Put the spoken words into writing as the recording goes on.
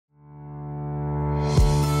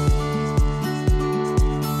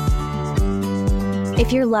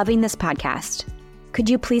If you're loving this podcast, could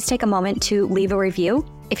you please take a moment to leave a review?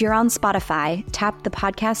 If you're on Spotify, tap the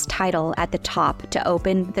podcast title at the top to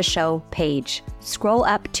open the show page. Scroll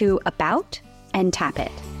up to About and tap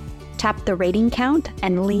it. Tap the rating count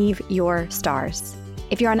and leave your stars.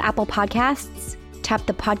 If you're on Apple Podcasts, tap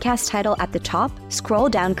the podcast title at the top, scroll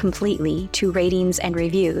down completely to Ratings and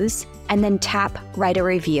Reviews, and then tap Write a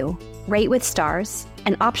Review. Rate with stars,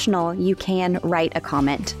 and optional, you can write a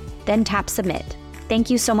comment. Then tap Submit. Thank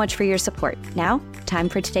you so much for your support. Now, time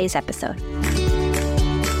for today's episode.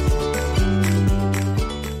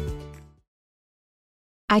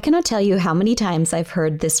 I cannot tell you how many times I've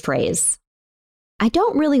heard this phrase. I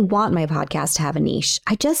don't really want my podcast to have a niche.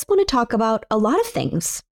 I just want to talk about a lot of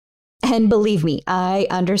things. And believe me, I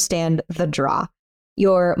understand the draw.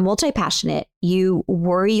 You're multi-passionate. You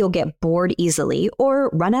worry you'll get bored easily or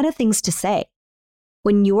run out of things to say.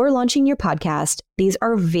 When you're launching your podcast, these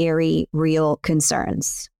are very real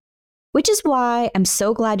concerns, which is why I'm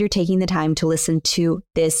so glad you're taking the time to listen to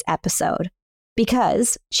this episode,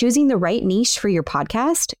 because choosing the right niche for your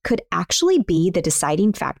podcast could actually be the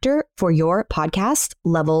deciding factor for your podcast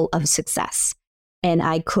level of success. And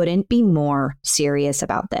I couldn't be more serious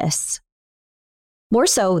about this. More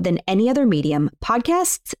so than any other medium,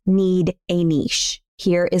 podcasts need a niche.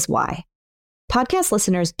 Here is why. Podcast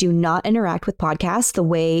listeners do not interact with podcasts the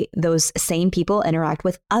way those same people interact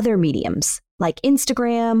with other mediums like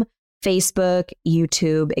Instagram, Facebook,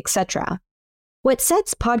 YouTube, etc. What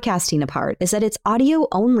sets podcasting apart is that it's audio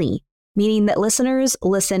only, meaning that listeners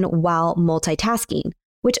listen while multitasking,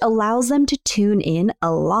 which allows them to tune in a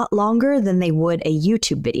lot longer than they would a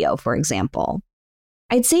YouTube video, for example.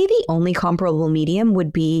 I'd say the only comparable medium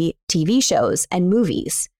would be TV shows and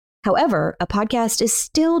movies. However, a podcast is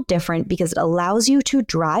still different because it allows you to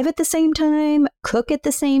drive at the same time, cook at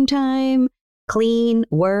the same time, clean,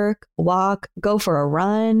 work, walk, go for a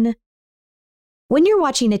run. When you're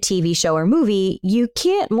watching a TV show or movie, you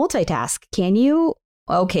can't multitask, can you?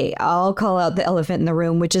 Okay, I'll call out the elephant in the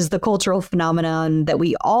room, which is the cultural phenomenon that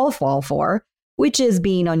we all fall for, which is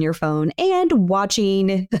being on your phone and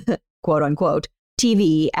watching, quote unquote,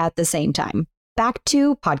 TV at the same time. Back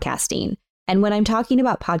to podcasting. And when I'm talking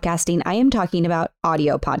about podcasting, I am talking about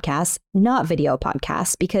audio podcasts, not video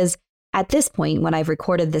podcasts, because at this point, when I've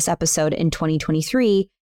recorded this episode in 2023,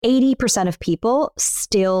 80% of people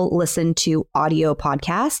still listen to audio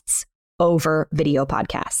podcasts over video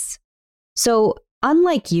podcasts. So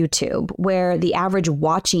unlike YouTube, where the average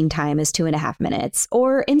watching time is 2.5 minutes,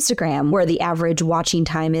 or Instagram, where the average watching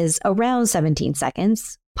time is around 17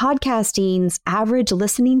 seconds, podcasting's average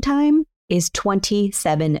listening time is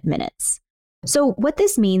 27 minutes. So what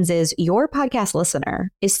this means is your podcast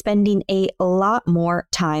listener is spending a lot more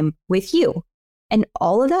time with you. And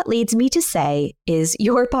all of that leads me to say is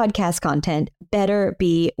your podcast content better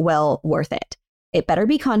be well worth it. It better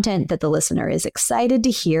be content that the listener is excited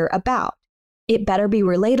to hear about. It better be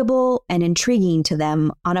relatable and intriguing to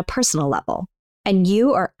them on a personal level. And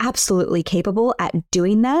you are absolutely capable at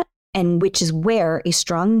doing that, and which is where a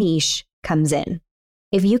strong niche comes in.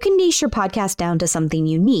 If you can niche your podcast down to something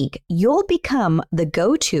unique, you'll become the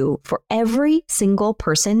go-to for every single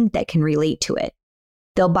person that can relate to it.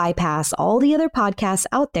 They'll bypass all the other podcasts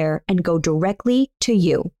out there and go directly to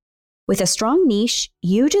you. With a strong niche,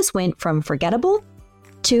 you just went from forgettable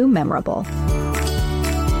to memorable.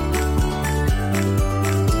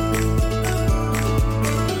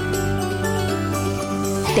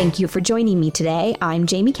 Thank you for joining me today. I'm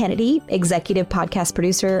Jamie Kennedy, executive podcast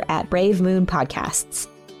producer at Brave Moon Podcasts.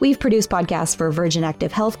 We've produced podcasts for Virgin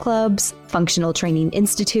Active Health Clubs, Functional Training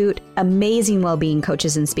Institute, amazing well-being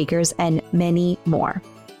coaches and speakers, and many more.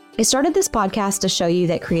 I started this podcast to show you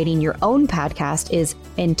that creating your own podcast is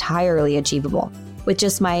entirely achievable. With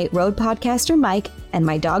just my Rode Podcaster mic and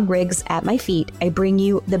my dog Riggs at my feet, I bring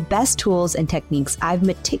you the best tools and techniques I've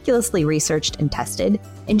meticulously researched and tested,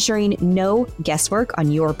 ensuring no guesswork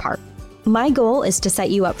on your part. My goal is to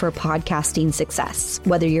set you up for podcasting success,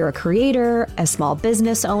 whether you're a creator, a small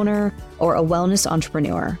business owner, or a wellness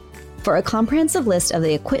entrepreneur. For a comprehensive list of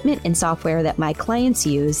the equipment and software that my clients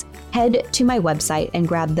use, head to my website and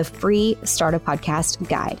grab the free Start a Podcast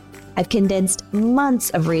guide. I've condensed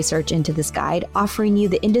months of research into this guide, offering you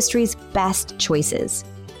the industry's best choices.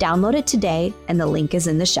 Download it today, and the link is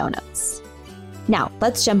in the show notes. Now,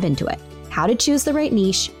 let's jump into it. How to choose the right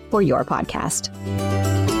niche for your podcast.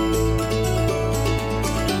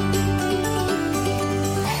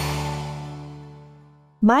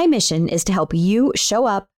 My mission is to help you show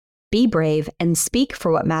up, be brave, and speak for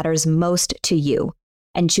what matters most to you.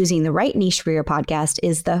 And choosing the right niche for your podcast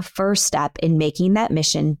is the first step in making that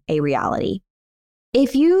mission a reality.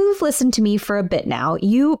 If you've listened to me for a bit now,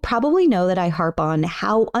 you probably know that I harp on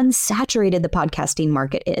how unsaturated the podcasting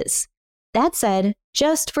market is. That said,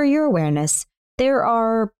 just for your awareness, there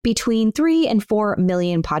are between 3 and 4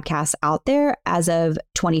 million podcasts out there as of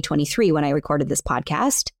 2023 when I recorded this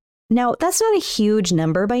podcast. Now, that's not a huge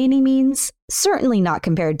number by any means, certainly not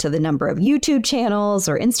compared to the number of YouTube channels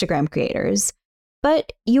or Instagram creators,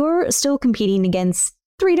 but you're still competing against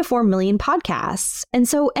 3 to 4 million podcasts. And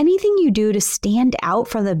so anything you do to stand out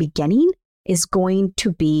from the beginning is going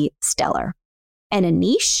to be stellar. And a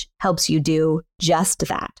niche helps you do just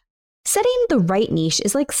that. Setting the right niche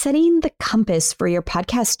is like setting the compass for your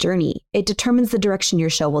podcast journey. It determines the direction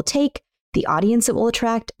your show will take, the audience it will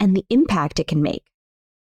attract, and the impact it can make.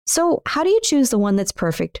 So how do you choose the one that's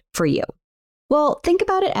perfect for you? Well, think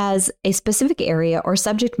about it as a specific area or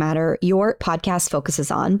subject matter your podcast focuses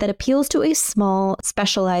on that appeals to a small,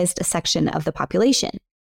 specialized section of the population.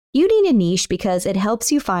 You need a niche because it helps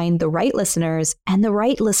you find the right listeners, and the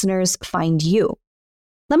right listeners find you.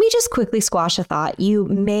 Let me just quickly squash a thought you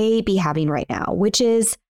may be having right now, which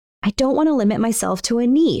is, I don't want to limit myself to a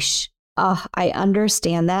niche. I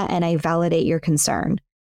understand that, and I validate your concern.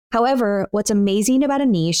 However, what's amazing about a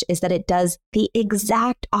niche is that it does the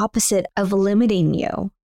exact opposite of limiting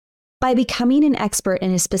you. By becoming an expert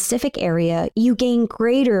in a specific area, you gain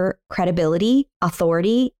greater credibility,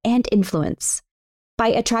 authority, and influence. By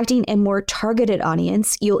attracting a more targeted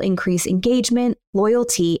audience, you'll increase engagement,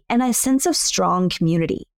 loyalty, and a sense of strong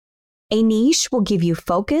community. A niche will give you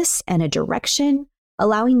focus and a direction,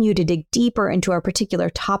 allowing you to dig deeper into a particular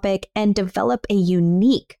topic and develop a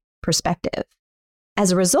unique perspective. As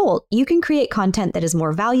a result, you can create content that is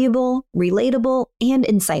more valuable, relatable, and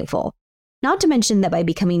insightful. Not to mention that by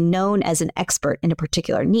becoming known as an expert in a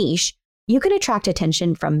particular niche, you can attract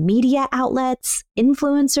attention from media outlets,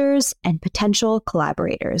 influencers, and potential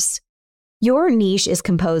collaborators. Your niche is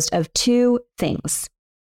composed of 2 things: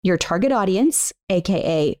 your target audience,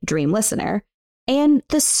 aka dream listener, and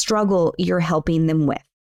the struggle you're helping them with.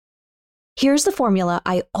 Here's the formula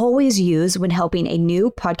I always use when helping a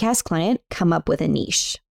new podcast client come up with a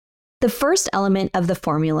niche. The first element of the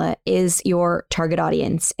formula is your target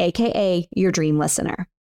audience, aka your dream listener.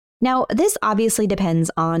 Now, this obviously depends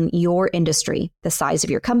on your industry, the size of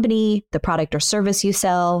your company, the product or service you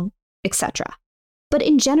sell, etc. But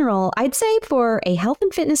in general, I'd say for a health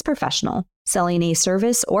and fitness professional selling a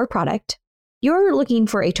service or product, you're looking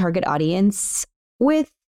for a target audience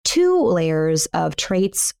with 2 layers of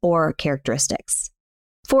traits or characteristics.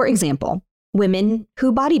 For example, women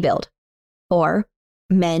who bodybuild or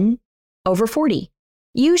men over 40.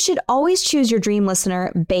 You should always choose your dream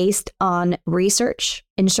listener based on research,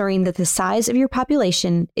 ensuring that the size of your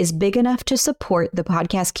population is big enough to support the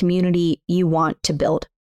podcast community you want to build.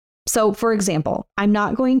 So, for example, I'm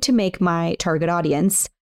not going to make my target audience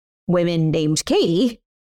women named Katie,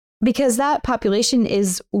 because that population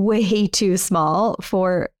is way too small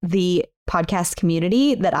for the podcast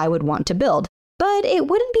community that I would want to build. But it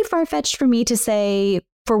wouldn't be far-fetched for me to say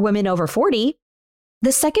for women over 40.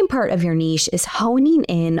 The second part of your niche is honing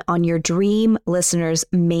in on your dream listener's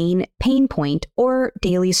main pain point or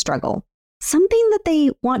daily struggle, something that they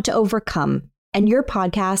want to overcome, and your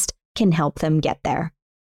podcast can help them get there.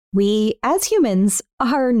 We, as humans,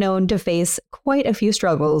 are known to face quite a few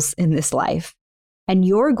struggles in this life, and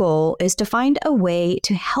your goal is to find a way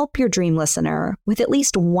to help your dream listener with at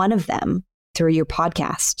least one of them through your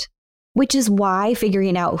podcast, which is why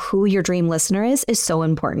figuring out who your dream listener is so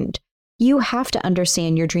important. You have to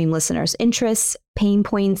understand your dream listener's interests, pain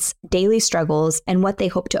points, daily struggles, and what they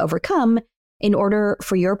hope to overcome in order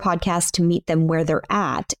for your podcast to meet them where they're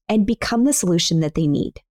at and become the solution that they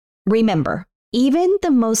need. Remember, even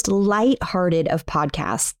the most lighthearted of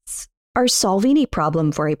podcasts are solving a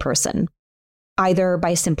problem for a person, either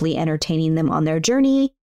by simply entertaining them on their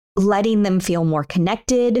journey, letting them feel more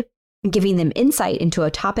connected, giving them insight into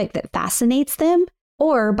a topic that fascinates them,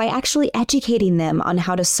 or by actually educating them on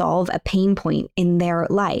how to solve a pain point in their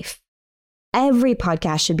life. Every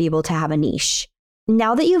podcast should be able to have a niche.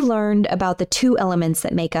 Now that you've learned about the 2 elements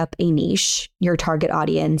that make up a niche, your target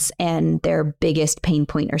audience and their biggest pain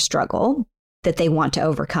point or struggle that they want to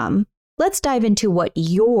overcome, let's dive into what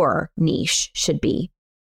your niche should be.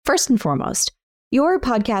 First and foremost, your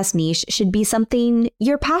podcast niche should be something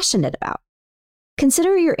you're passionate about.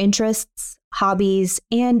 Consider your interests, hobbies,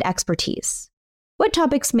 and expertise. What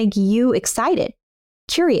topics make you excited,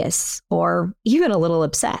 curious, or even a little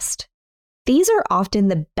obsessed? These are often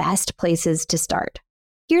the best places to start.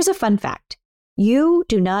 Here's a fun fact. You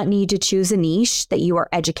do not need to choose a niche that you are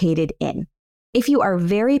educated in. If you are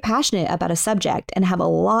very passionate about a subject and have a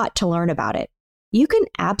lot to learn about it, you can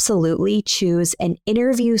absolutely choose an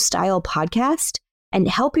interview style podcast and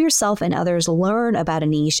help yourself and others learn about a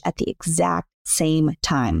niche at the exact same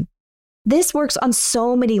time. This works on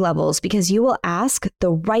so many levels because you will ask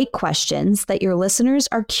the right questions that your listeners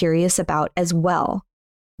are curious about as well,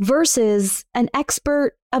 versus an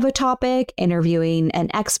expert of a topic interviewing an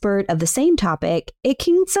expert of the same topic. It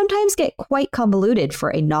can sometimes get quite convoluted for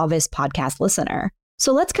a novice podcast listener.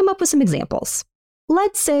 So let's come up with some examples.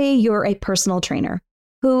 Let's say you're a personal trainer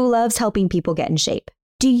who loves helping people get in shape.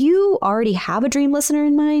 Do you already have a dream listener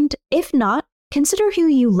in mind? If not, consider who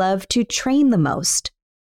you love to train the most.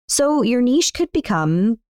 So your niche could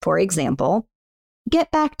become, for example,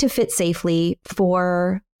 get back to fit safely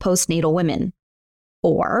for postnatal women,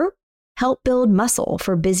 or help build muscle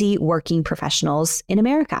for busy working professionals in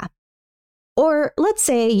America. Or let's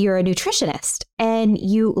say you're a nutritionist and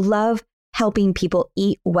you love helping people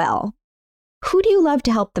eat well. Who do you love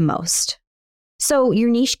to help the most? So your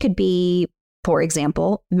niche could be, for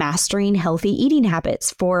example, mastering healthy eating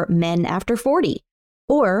habits for men after 40,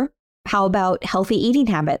 or how about healthy eating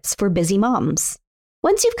habits for busy moms?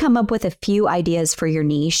 Once you've come up with a few ideas for your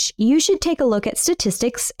niche, you should take a look at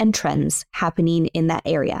statistics and trends happening in that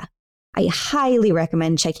area. I highly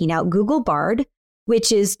recommend checking out Google Bard,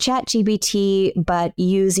 which is ChatGPT, but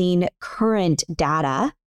using current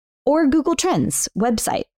data, or Google Trends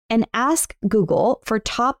website, and ask Google for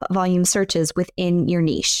top volume searches within your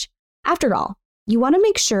niche. After all, you want to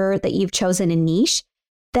make sure that you've chosen a niche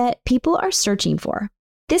that people are searching for.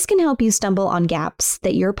 This can help you stumble on gaps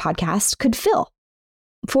that your podcast could fill.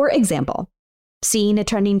 For example, seeing a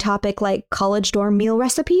trending topic like college dorm meal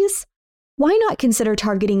recipes? Why not consider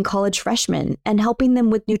targeting college freshmen and helping them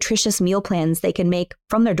with nutritious meal plans they can make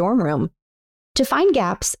from their dorm room? To find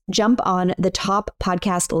gaps, jump on the top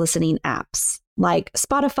podcast listening apps like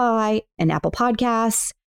Spotify and Apple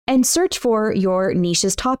Podcasts and search for your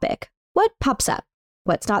niche's topic. What pops up?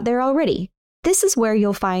 What's not there already? This is where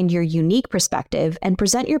you'll find your unique perspective and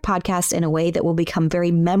present your podcast in a way that will become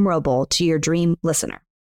very memorable to your dream listener.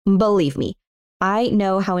 Believe me, I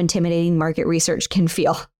know how intimidating market research can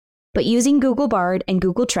feel, but using Google Bard and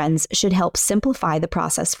Google Trends should help simplify the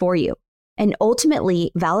process for you. And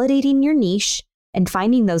ultimately, validating your niche and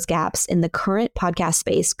finding those gaps in the current podcast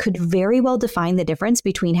space could very well define the difference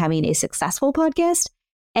between having a successful podcast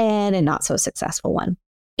and a not so successful one.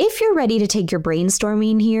 If you're ready to take your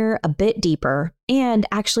brainstorming here a bit deeper and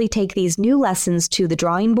actually take these new lessons to the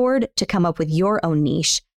drawing board to come up with your own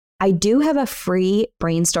niche, I do have a free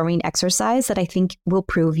brainstorming exercise that I think will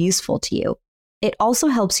prove useful to you. It also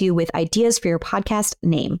helps you with ideas for your podcast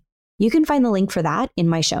name. You can find the link for that in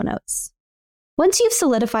my show notes. Once you've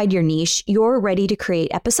solidified your niche, you're ready to create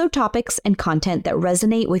episode topics and content that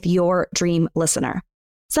resonate with your dream listener.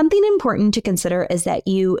 Something important to consider is that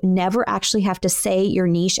you never actually have to say your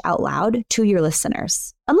niche out loud to your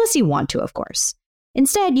listeners, unless you want to, of course.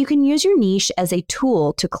 Instead, you can use your niche as a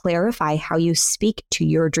tool to clarify how you speak to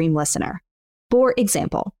your dream listener. For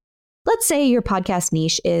example, let's say your podcast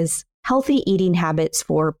niche is healthy eating habits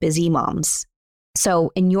for busy moms.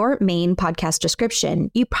 So in your main podcast description,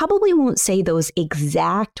 you probably won't say those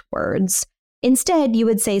exact words. Instead, you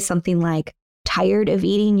would say something like, "Tired of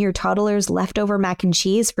eating your toddler's leftover mac and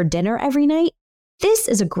cheese for dinner every night?" This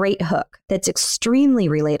is a great hook that's extremely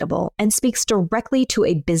relatable and speaks directly to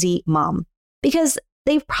a busy mom because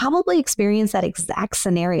they've probably experienced that exact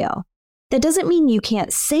scenario. That doesn't mean you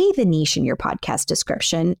can't say the niche in your podcast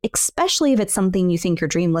description, especially if it's something you think your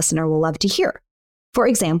dream listener will love to hear. For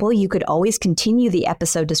example, you could always continue the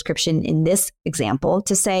episode description in this example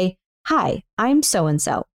to say, "Hi, I'm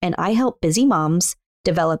so-and-so, and I help busy moms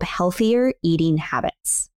develop healthier eating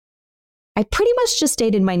habits." I pretty much just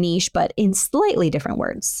stated my niche, but in slightly different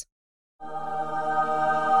words.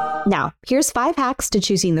 Now, here's 5 hacks to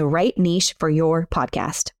choosing the right niche for your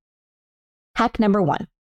podcast. Hack number 1.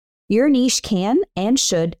 Your niche can and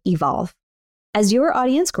should evolve. As your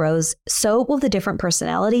audience grows, so will the different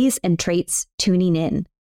personalities and traits tuning in.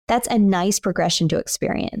 That's a nice progression to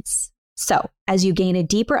experience. So, as you gain a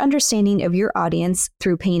deeper understanding of your audience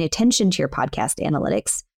through paying attention to your podcast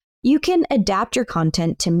analytics, you can adapt your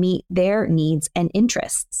content to meet their needs and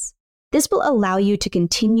interests. This will allow you to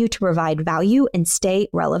continue to provide value and stay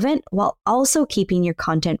relevant while also keeping your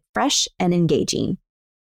content fresh and engaging.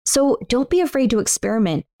 So don't be afraid to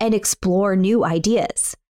experiment and explore new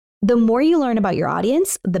ideas. The more you learn about your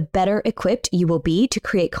audience, the better equipped you will be to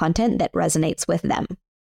create content that resonates with them.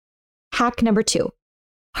 Hack number 2.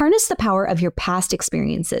 Harness the power of your past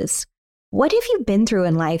experiences. What have you been through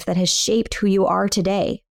in life that has shaped who you are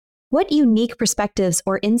today? What unique perspectives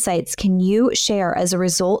or insights can you share as a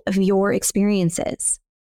result of your experiences?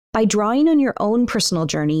 By drawing on your own personal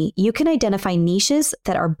journey, you can identify niches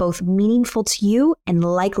that are both meaningful to you and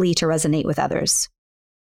likely to resonate with others.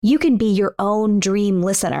 You can be your own dream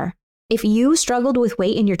listener. If you struggled with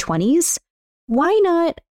weight in your 20s, why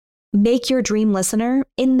not make your dream listener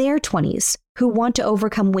in their 20s who want to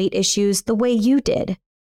overcome weight issues the way you did?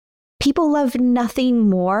 People love nothing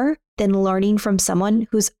more than learning from someone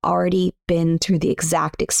who's already been through the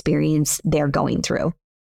exact experience they're going through.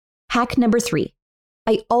 Hack number 3.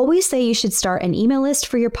 I always say you should start an email list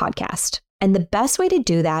for your podcast. And the best way to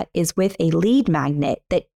do that is with a lead magnet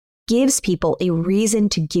that gives people a reason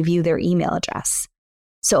to give you their email address.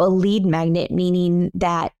 So a lead magnet meaning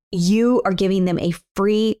that you are giving them a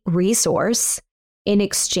free resource in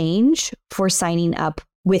exchange for signing up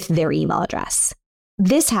with their email address.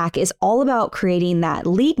 This hack is all about creating that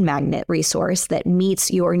lead magnet resource that meets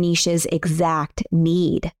your niche's exact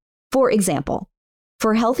need. For example,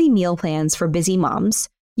 for healthy meal plans for busy moms,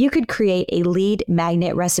 you could create a lead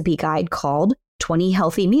magnet recipe guide called 20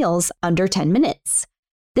 Healthy Meals Under 10 Minutes.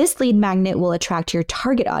 This lead magnet will attract your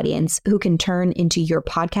target audience who can turn into your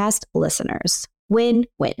podcast listeners.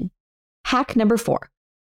 Win-win. Hack number 4.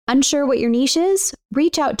 Unsure what your niche is?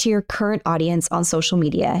 Reach out to your current audience on social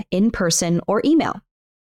media, in person, or email.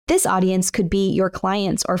 This audience could be your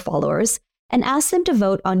clients or followers and ask them to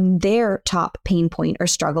vote on their top pain point or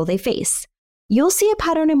struggle they face. You'll see a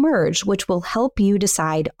pattern emerge, which will help you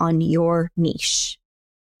decide on your niche.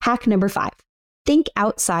 Hack number 5, think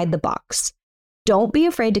outside the box. Don't be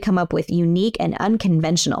afraid to come up with unique and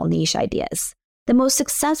unconventional niche ideas. The most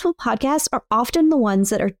successful podcasts are often the ones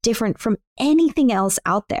that are different from anything else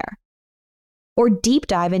out there. Or deep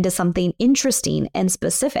dive into something interesting and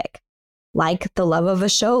specific, like the love of a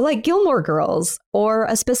show like Gilmore Girls, or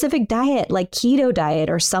a specific diet like keto diet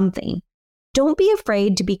or something. Don't be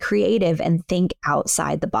afraid to be creative and think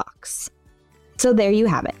outside the box. So there you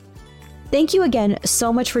have it. Thank you again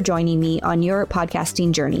so much for joining me on your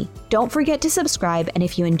podcasting journey. Don't forget to subscribe, and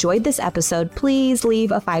if you enjoyed this episode, please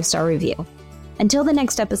leave a 5-star review. Until the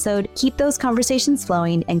next episode, keep those conversations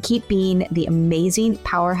flowing and keep being the amazing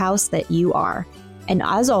powerhouse that you are. And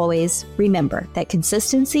as always, remember that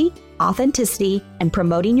consistency, authenticity, and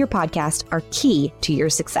promoting your podcast are key to your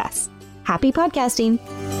success. Happy podcasting!